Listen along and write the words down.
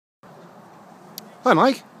Hi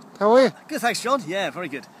Mike, how are you? Good, thanks John. Yeah, very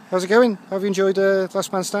good. How's it going? Have you enjoyed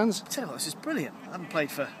Last Man Stands? I tell you what, this is brilliant. I haven't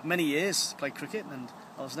played for many years, played cricket, and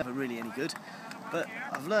I was never really any good. But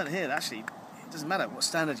I've learned here that actually it doesn't matter what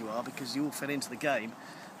standard you are because you all fit into the game.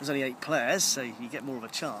 There's only 8 players, so you get more of a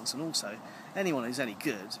chance, and also anyone who's any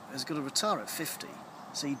good has got to retire at 50.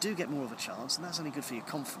 So you do get more of a chance, and that's only good for your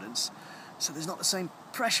confidence. So there's not the same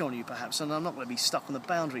pressure on you perhaps, and I'm not going to be stuck on the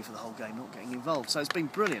boundary for the whole game, not getting involved. So it's been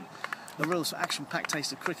brilliant. A real action-packed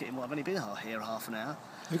taste of cricket in what I've only been here half an hour.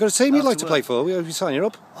 Have you got a team you'd like to play for? Have you signed you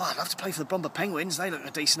up? Oh, I'd love to play for the Bromber Penguins. They look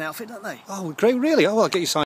a decent outfit, don't they? Oh, great, really? Oh, I'll get you signed.